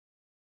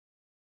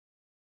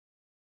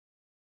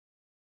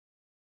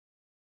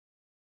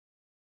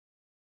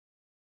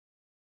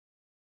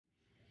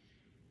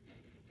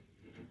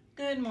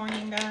Good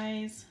morning,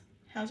 guys.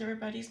 How's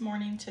everybody's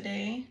morning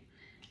today?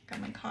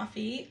 Got my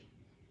coffee.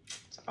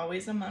 It's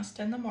always a must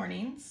in the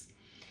mornings.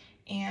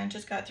 And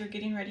just got through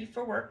getting ready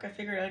for work. I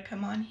figured I'd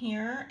come on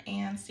here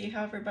and see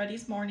how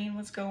everybody's morning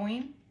was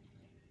going.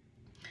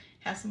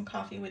 Have some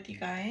coffee with you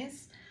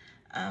guys.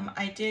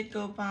 I did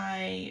go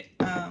by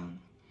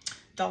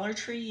Dollar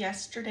Tree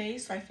yesterday,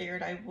 so I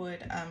figured I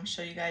would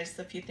show you guys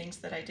the few things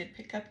that I did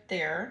pick up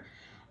there.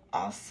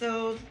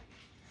 Also,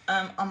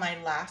 on my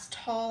last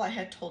haul, I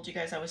had told you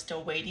guys I was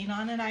still waiting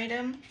on an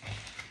item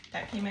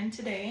that came in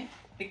today,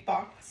 big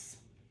box.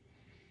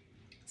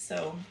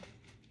 So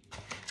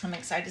I'm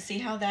excited to see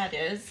how that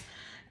is.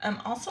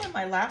 Also in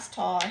my last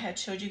haul, I had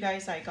showed you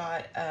guys I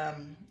got a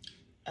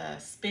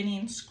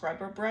spinning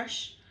scrubber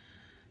brush.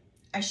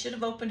 I should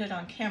have opened it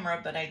on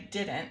camera, but I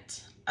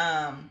didn't.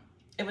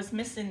 It was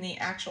missing the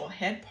actual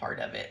head part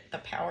of it, the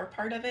power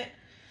part of it.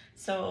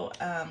 So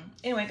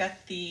anyway, I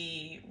got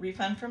the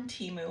refund from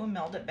Temu and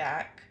mailed it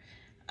back.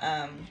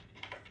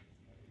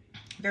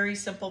 Very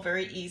simple,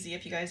 very easy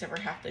if you guys ever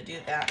have to do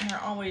that, and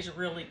they're always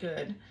really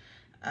good.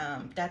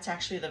 That's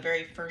actually the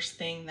very first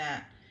thing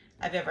that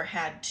I've ever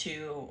had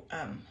to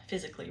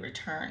physically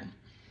return,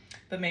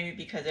 but maybe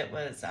because it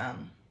was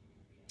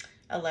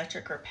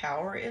electric or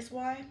power is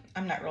why.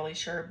 I'm not really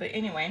sure, but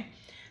anyway,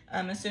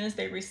 as soon as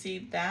they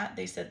received that,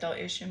 they said they'll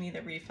issue me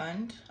the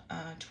refund,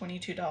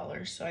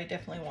 $22, so I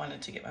definitely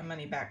wanted to get my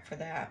money back for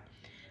that.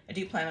 I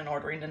do plan on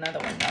ordering another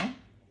one though.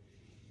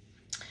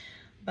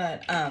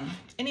 But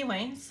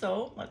anyway,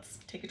 so let's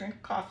take a drink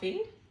of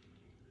coffee.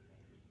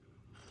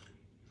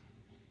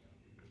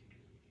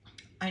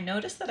 I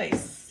noticed that I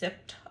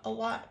sipped a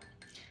lot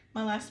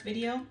my last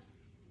video.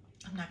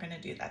 I'm not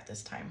gonna do that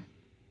this time.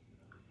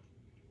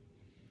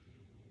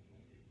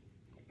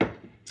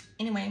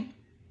 Anyway,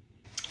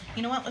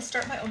 you know what? Let's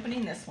start by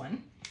opening this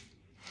one.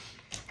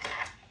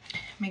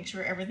 Make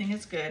sure everything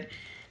is good.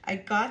 I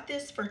got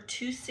this for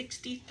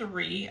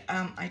 $2.63.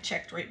 I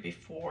checked right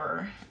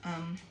before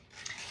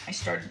I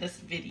started this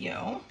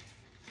video.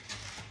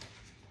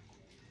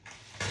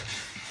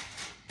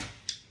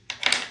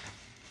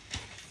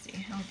 Let's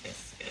see how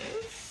this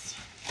is.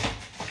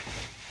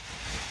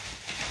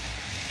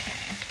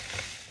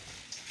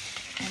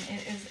 Okay. And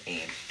it is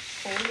a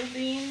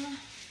folding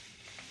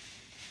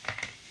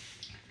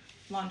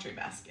laundry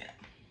basket.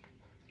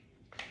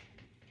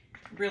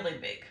 Really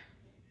big.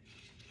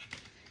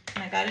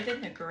 And I got it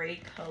in the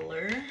gray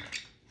color.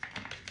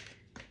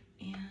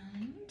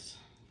 And let's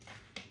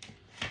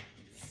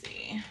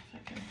see if I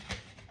can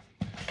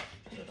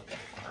put it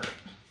apart.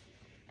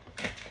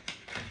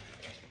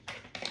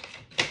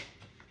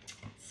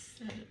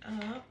 Set it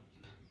up.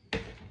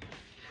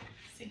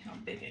 See how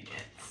big it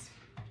gets.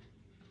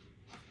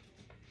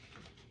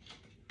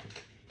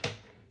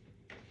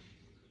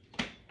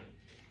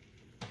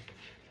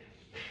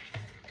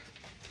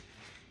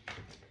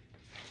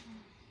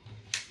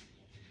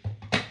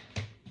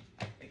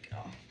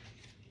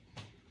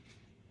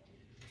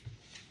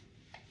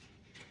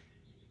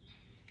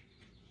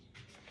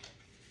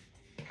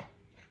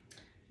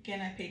 Again,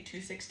 I paid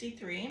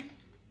 $2.63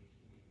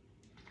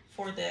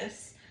 for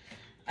this.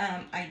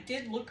 I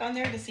did look on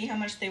there to see how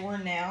much they were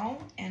now,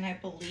 and I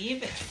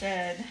believe it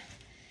said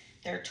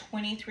they're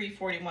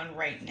 $23.41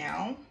 right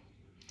now.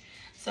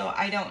 So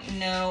I don't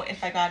know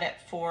if I got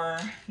it for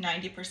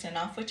 90%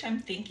 off, which I'm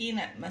thinking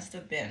that must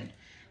have been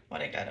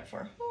what I got it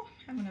for. Oh,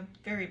 I'm having a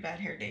very bad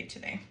hair day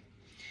today.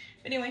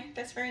 But anyway,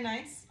 that's very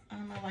nice. I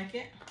like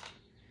it.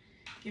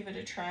 Give it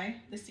a try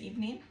this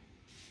evening.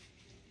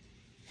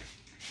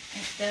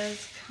 It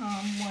does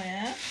come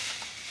with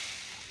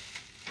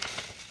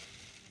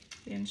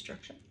the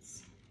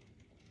instructions.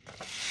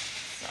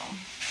 So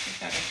give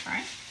that a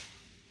try.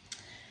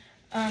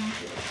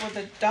 For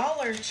the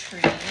Dollar Tree,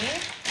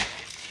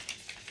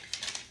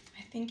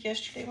 I think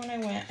yesterday when I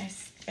went, I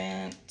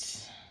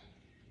spent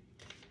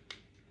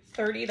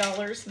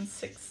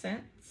 $30.06.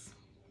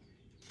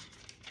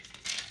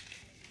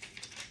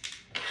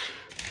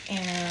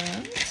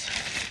 And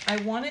I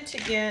wanted to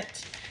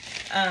get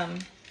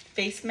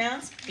face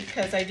mask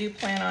because I do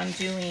plan on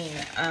doing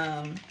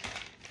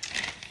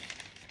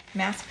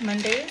Mask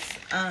Mondays.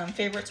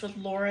 Favorites with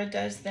Laura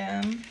does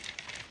them.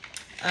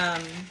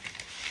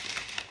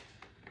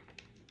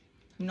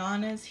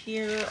 Nana's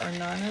Here or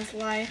Nana's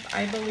Life,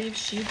 I believe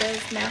she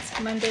does Mask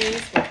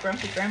Mondays with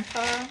Grumpy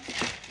Grandpa.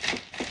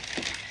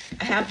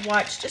 I have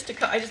watched just a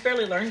couple, I just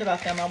barely learned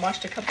about them. I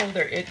watched a couple of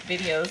their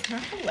videos. They're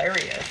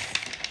hilarious.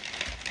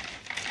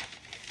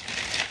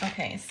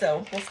 Okay,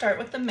 so we'll start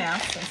with the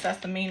mask since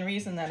that's the main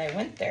reason that I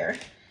went there.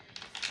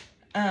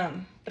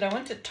 But I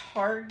went to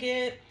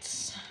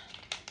Target,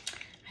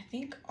 I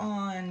think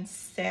on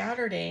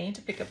Saturday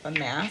to pick up a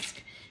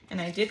mask. And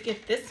I did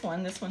get this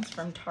one. This one's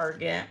from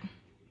Target.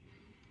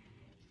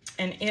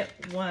 And it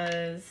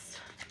was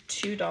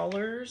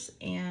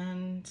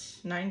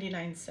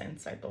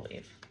 $2.99, I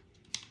believe.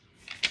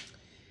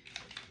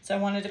 So I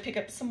wanted to pick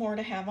up some more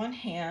to have on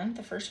hand.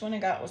 The first one I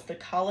got was the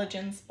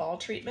Collagen's Ball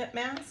Treatment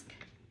Mask.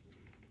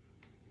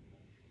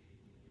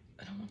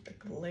 I don't want the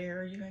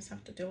glare. You guys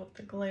have to deal with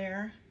the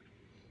glare.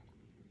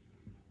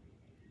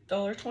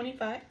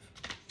 $1.25.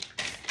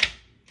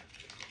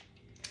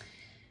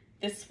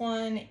 This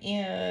one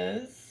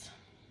is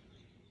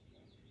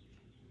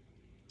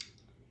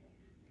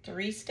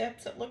 3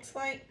 steps, it looks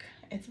like.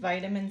 It's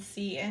vitamin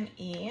C and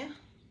E.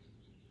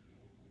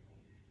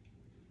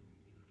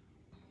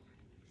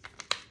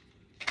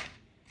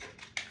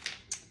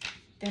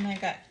 Then I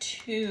got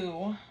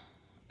 2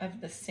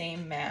 of the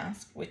same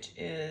mask, which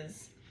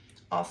is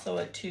also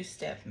a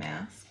 2-step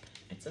mask.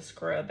 It's a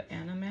scrub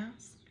and a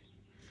mask.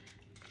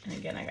 And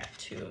again, I got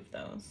 2 of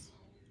those.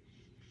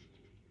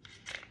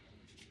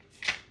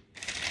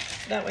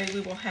 That way we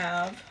will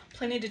have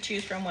plenty to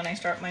choose from when I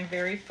start my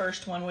very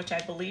first one, which I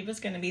believe is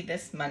going to be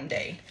this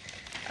Monday.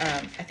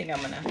 I think I'm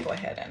going to go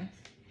ahead and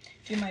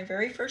do my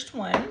very first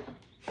one.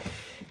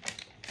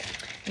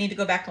 I need to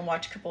go back and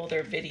watch a couple of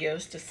their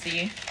videos to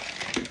see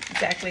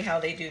exactly how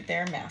they do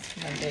their Mask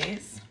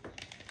Mondays.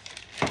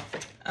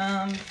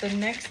 The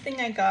next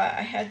thing I got,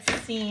 I had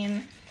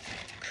seen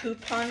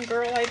Coupon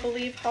Girl, I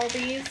believe, haul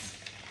these,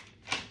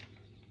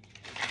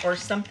 or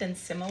something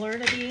similar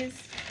to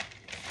these.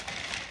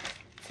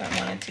 So I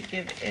wanted to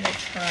give it a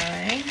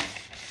try.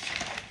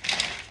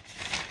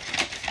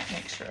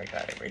 Make sure I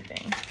got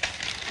everything.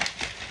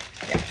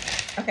 Yeah,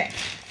 okay.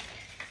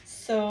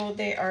 So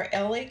they are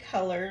LA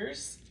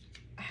Colors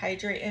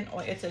Hydrate and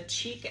Oil. It's a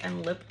cheek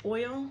and lip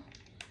oil.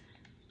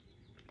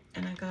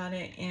 And I got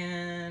it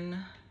in,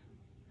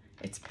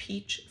 it's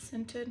peach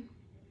scented.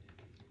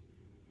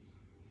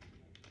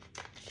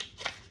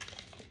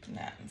 Open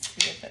that and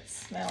see if it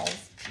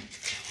smells.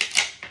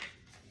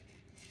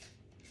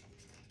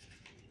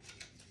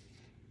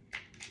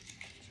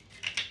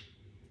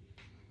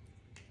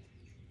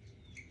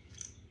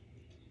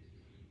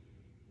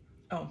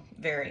 Oh,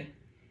 very.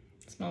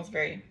 It smells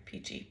very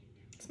peachy.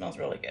 It smells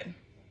really good.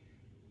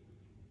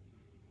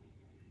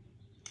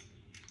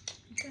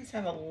 It does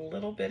have a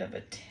little bit of a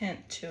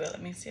tint to it.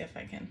 Let me see if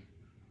I can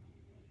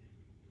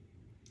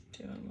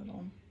do a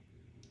little,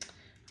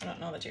 I don't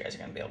know that you guys are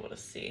gonna be able to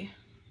see.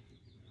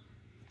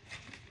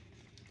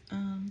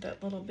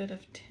 That little bit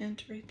of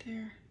tint right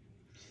there.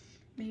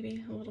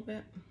 Maybe a little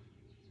bit.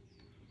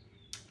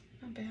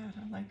 Not bad,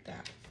 I like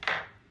that.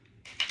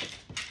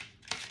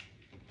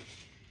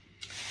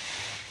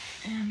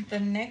 And the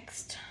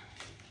next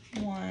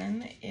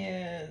one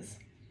is,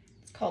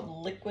 it's called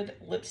Liquid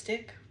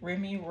Lipstick,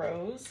 Remy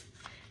Rose.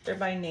 They're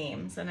by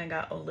names, and I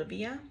got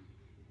Olivia,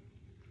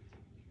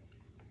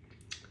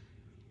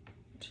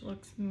 which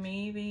looks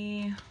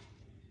maybe,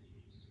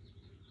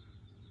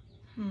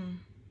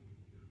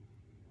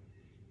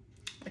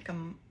 like a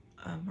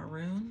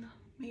maroon,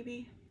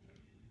 maybe,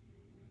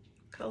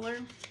 color.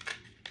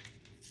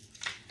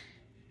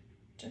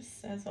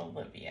 Just says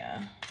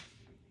Olivia.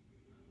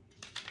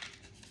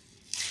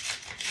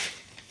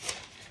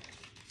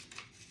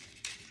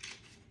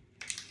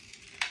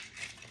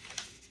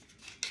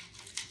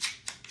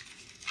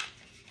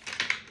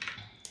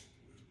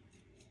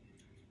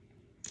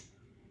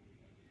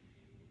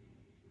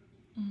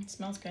 It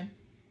smells good.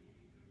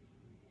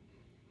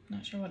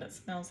 Not sure what it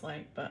smells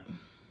like, but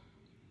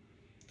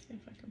see if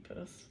I can put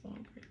a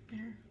swab right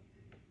there.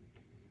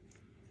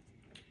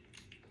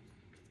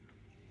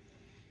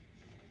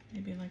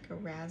 Maybe like a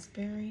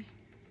raspberry.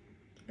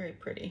 Very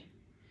pretty.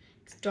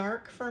 It's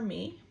dark for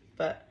me,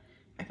 but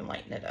I can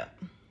lighten it up.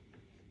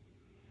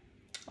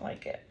 I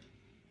like it.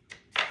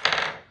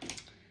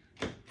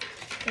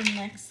 The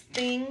next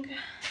thing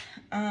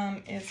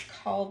is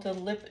called the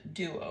Lip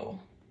Duo.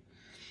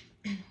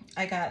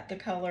 I got the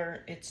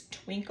color, it's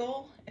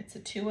Twinkle. It's a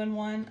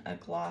 2-in-1, a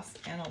gloss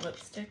and a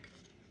lipstick.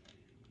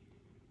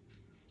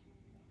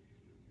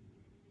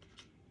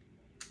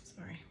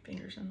 Sorry,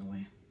 fingers in the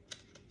way.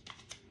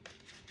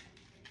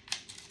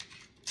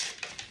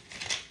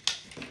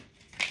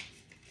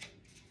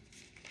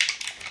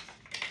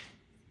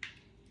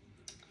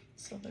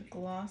 So the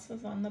gloss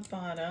is on the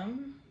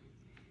bottom.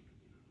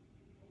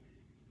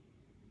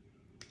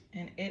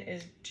 And it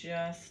is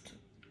just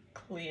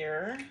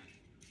clear.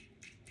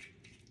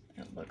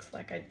 It looks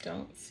like I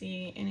don't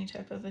see any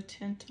type of a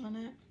tint on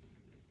it.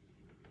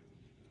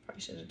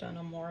 Probably should have done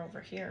a more over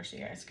here so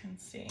you guys can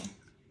see.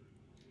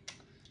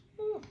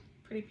 Ooh,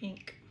 pretty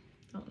pink.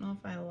 Don't know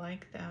if I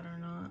like that or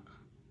not.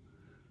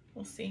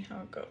 We'll see how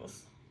it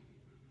goes.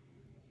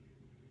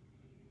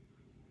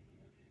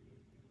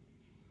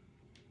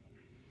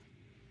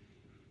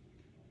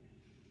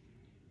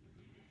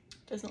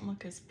 Doesn't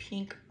look as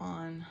pink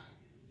on,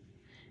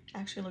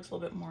 actually looks a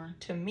little bit more,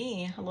 to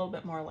me, a little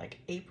bit more like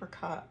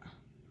apricot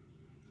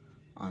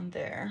on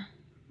there,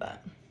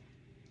 but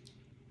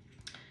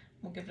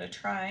we'll give it a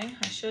try.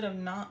 I should have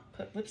not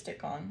put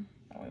lipstick on,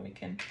 that way we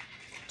can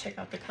check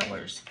out the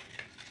colors.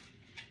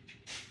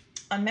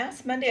 On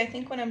Mask Monday, I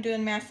think when I'm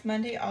doing Mask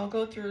Monday, I'll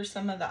go through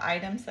some of the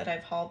items that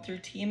I've hauled through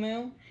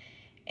Temu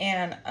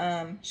and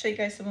show you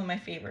guys some of my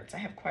favorites. I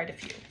have quite a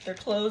few. They're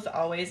clothes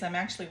always. I'm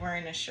actually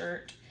wearing a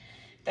shirt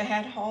that I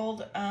had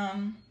hauled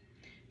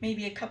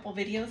maybe a couple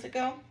videos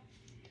ago.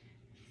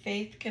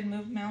 Faith Can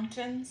Move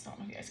Mountains. I don't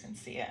know if you guys can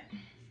see it.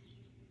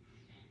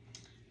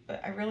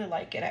 But I really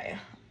like it.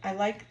 I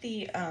like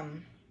the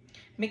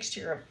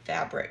mixture of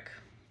fabric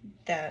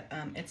that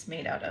it's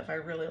made out of. I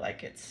really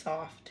like it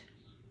soft.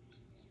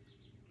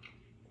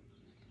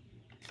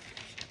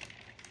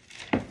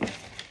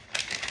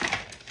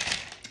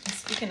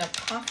 Speaking of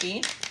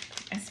coffee,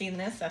 I seen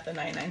this at the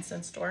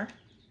 99-cent store.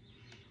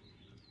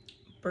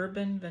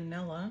 Bourbon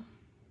vanilla.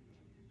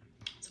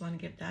 So I want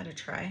to give that a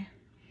try.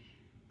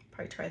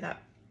 Probably try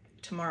that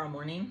tomorrow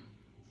morning.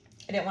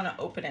 I didn't want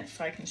to open it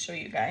so I can show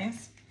you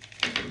guys.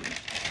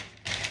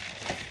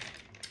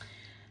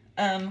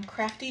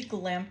 Crafty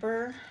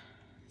Glamper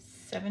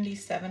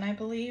 77, I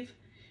believe.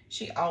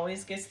 She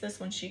always gets this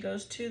when she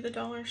goes to the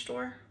dollar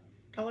store,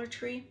 Dollar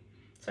Tree.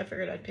 So I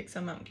figured I'd pick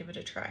some up and give it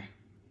a try.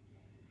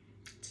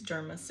 It's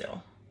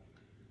Dermasil.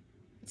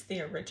 It's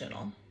the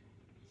original.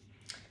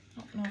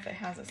 I don't know if it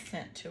has a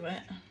scent to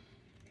it.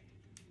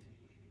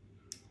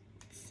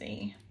 Let's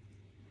see.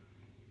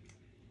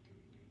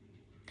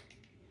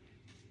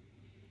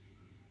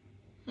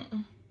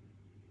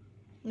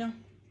 No.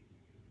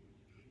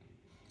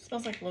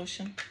 Smells like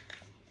lotion.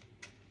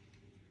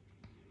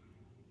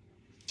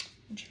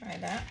 Try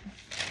that.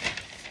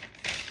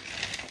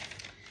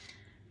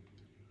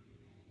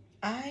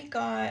 I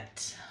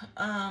got,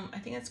 I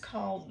think it's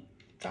called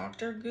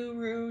Dr.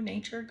 Guru,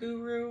 Nature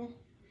Guru,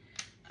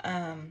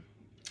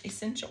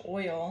 essential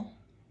oil.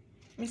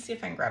 Let me see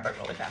if I can grab it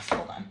really fast.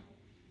 Hold on.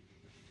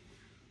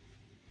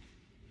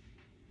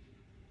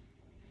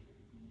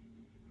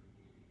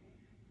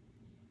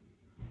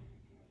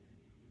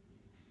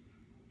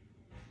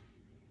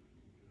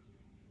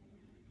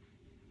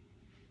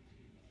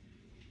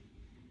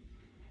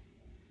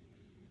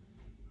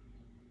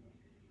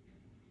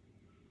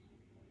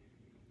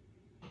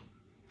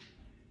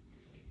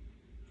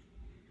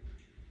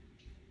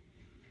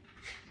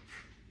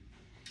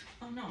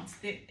 Oh no,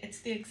 it's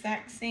the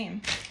exact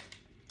same.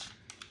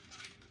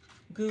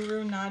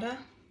 Guru Nada.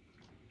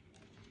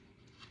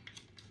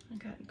 I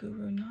got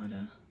Guru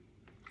Nada.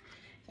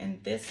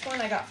 And this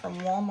one I got from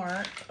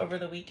Walmart over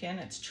the weekend.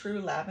 It's True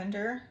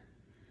Lavender.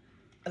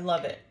 I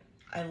love it.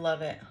 I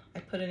love it. I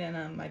put it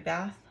in my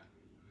bath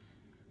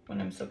when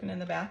I'm soaking in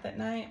the bath at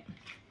night.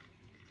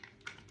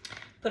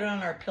 Put it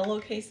on our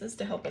pillowcases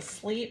to help us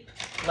sleep.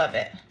 Love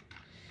it.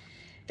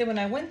 Then when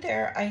I went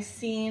there, I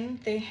seen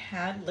they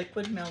had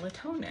liquid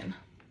melatonin.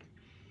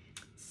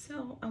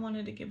 So I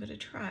wanted to give it a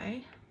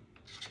try.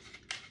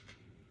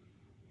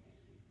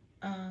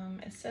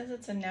 It says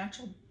it's a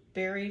natural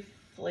berry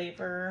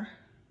flavor,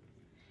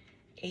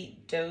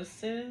 8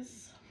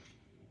 doses.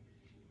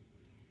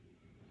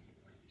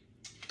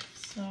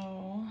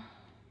 So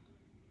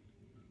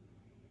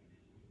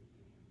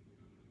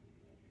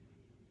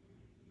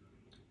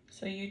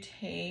you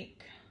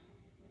take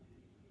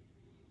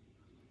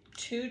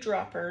 2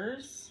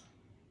 droppers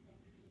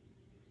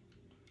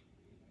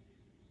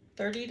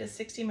 30 to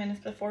 60 minutes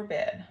before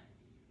bed.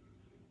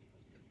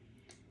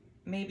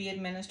 May be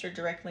administered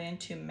directly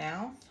into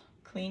mouth.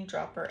 Clean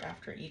dropper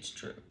after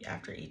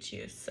each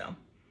use. So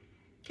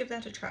give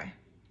that a try.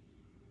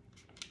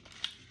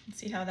 Let's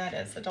see how that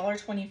is.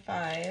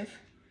 $1.25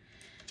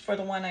 for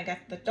the one I got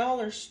at the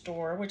dollar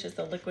store, which is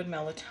the liquid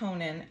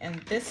melatonin, and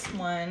this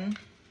one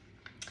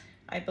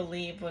I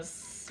believe was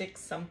 $6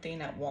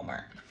 something at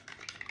Walmart.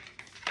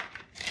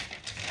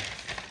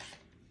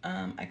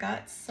 I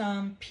got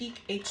some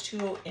Peak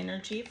H2O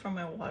Energy for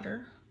my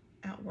water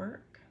at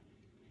work.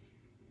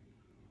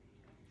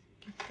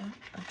 Give that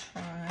a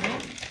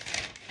try.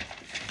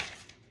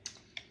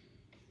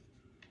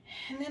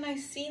 And then I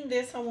seen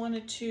this, I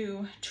wanted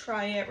to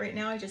try it. Right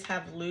now I just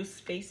have loose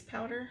face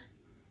powder.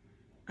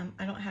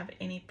 I don't have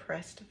any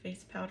pressed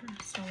face powder,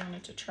 so I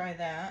wanted to try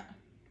that.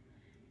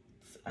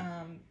 It's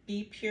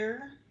Be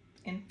Pure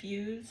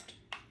Infused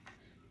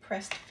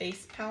Pressed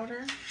Face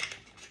Powder.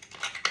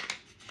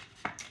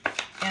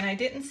 And I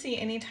didn't see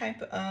any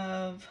type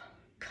of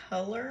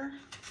color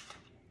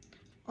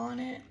on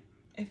it,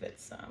 if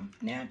it's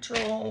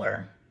natural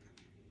or,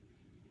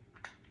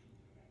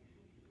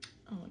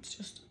 oh,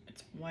 it's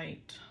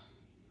white.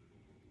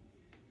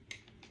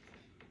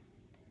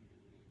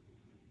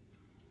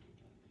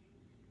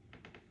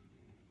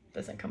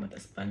 Doesn't come with a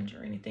sponge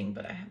or anything,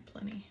 but I have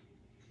plenty.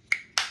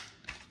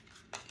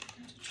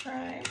 To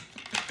try.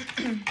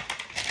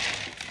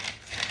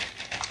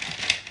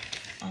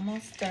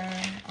 Almost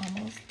done,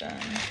 almost done.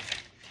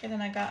 Okay,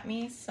 then I got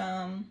me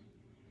some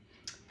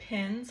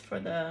pins for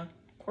the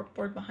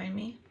corkboard behind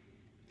me.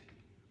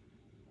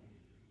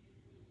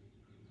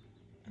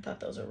 I thought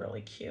those are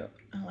really cute.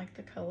 I like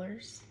the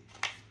colors.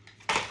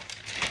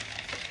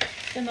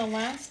 Then the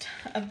last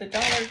of the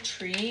Dollar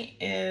Tree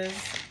is,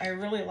 I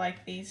really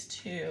like these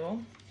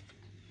two.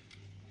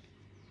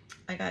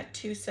 I got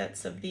 2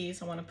 sets of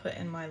these I want to put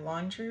in my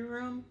laundry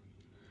room.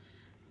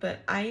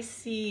 But I've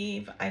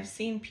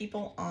seen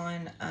people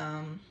on,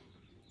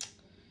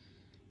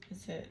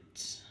 is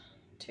it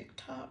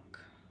TikTok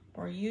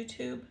or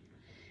YouTube?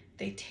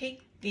 They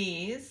take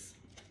these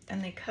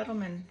and they cut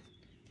them in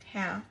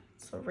half,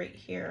 so right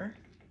here,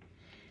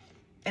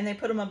 and they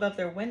put them above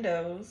their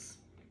windows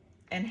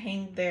and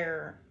hang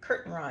their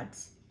curtain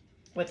rods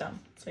with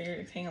them. So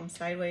you hang them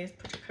sideways,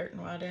 put your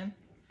curtain rod in.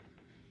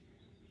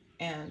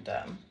 and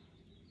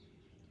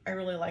I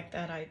really like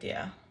that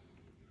idea.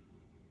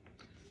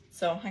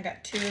 So I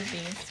got 2 of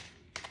these.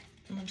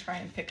 I'm gonna try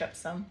and pick up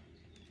some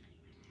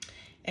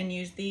and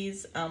use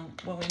these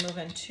when we move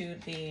into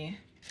the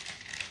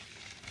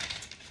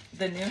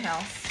new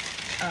house,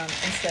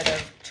 instead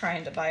of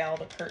trying to buy all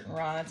the curtain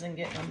rods and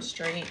getting them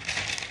straight.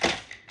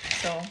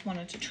 So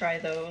wanted to try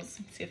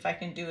those, see if I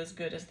can do as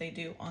good as they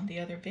do on the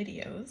other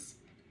videos.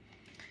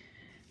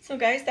 So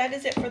guys, that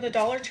is it for the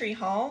Dollar Tree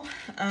haul.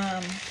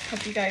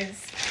 Hope you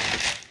guys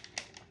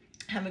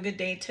have a good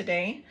day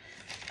today.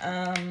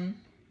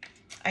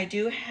 I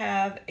do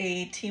have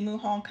a Temu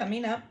haul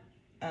coming up.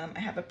 I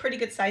have a pretty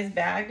good size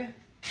bag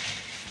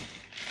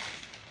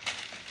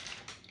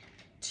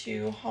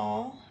to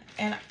haul.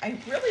 And I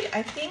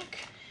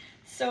think,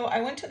 so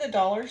I went to the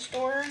dollar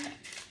store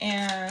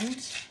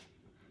and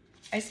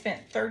I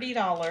spent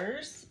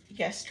 $30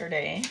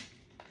 yesterday,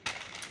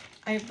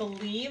 I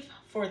believe,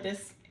 for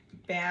this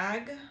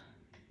bag.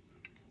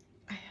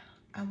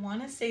 I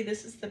want to say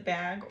this is the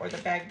bag, or the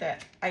bag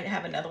that I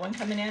have another one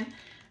coming in.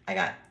 I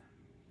got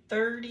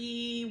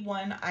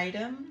 31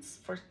 items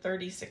for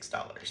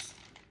 $36.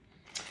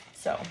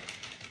 So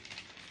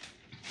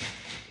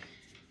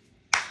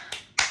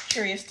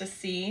curious to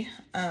see.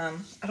 I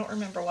don't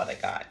remember what I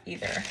got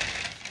either.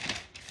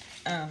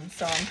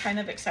 So I'm kind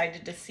of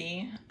excited to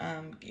see.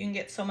 You can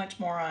get so much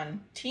more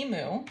on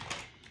Temu.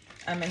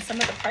 And some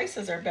of the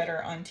prices are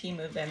better on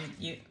Temu than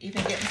you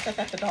even getting stuff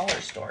at the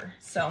dollar store.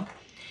 So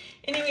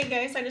anyway,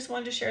 guys, I just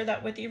wanted to share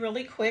that with you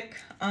really quick.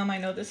 I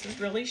know this is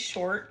really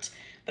short,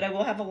 but I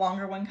will have a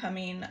longer one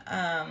coming.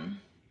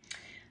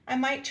 I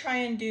might try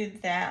and do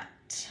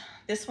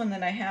this one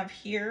that I have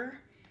here,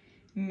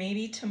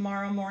 maybe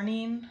tomorrow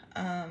morning.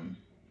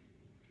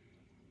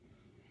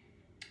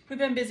 We've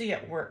been busy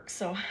at work,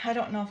 so I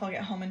don't know if I'll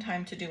get home in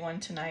time to do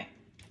one tonight.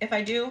 If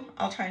I do,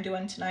 I'll try and do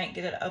one tonight,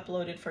 get it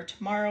uploaded for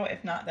tomorrow.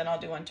 If not, then I'll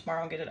do one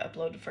tomorrow and get it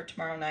uploaded for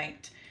tomorrow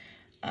night.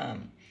 But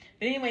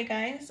anyway,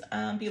 guys,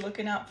 be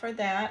looking out for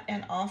that,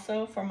 and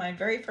also for my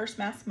very first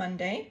Mass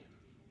Monday.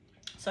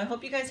 So I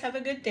hope you guys have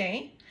a good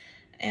day,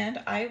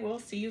 and I will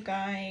see you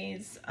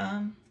guys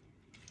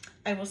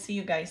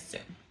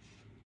soon.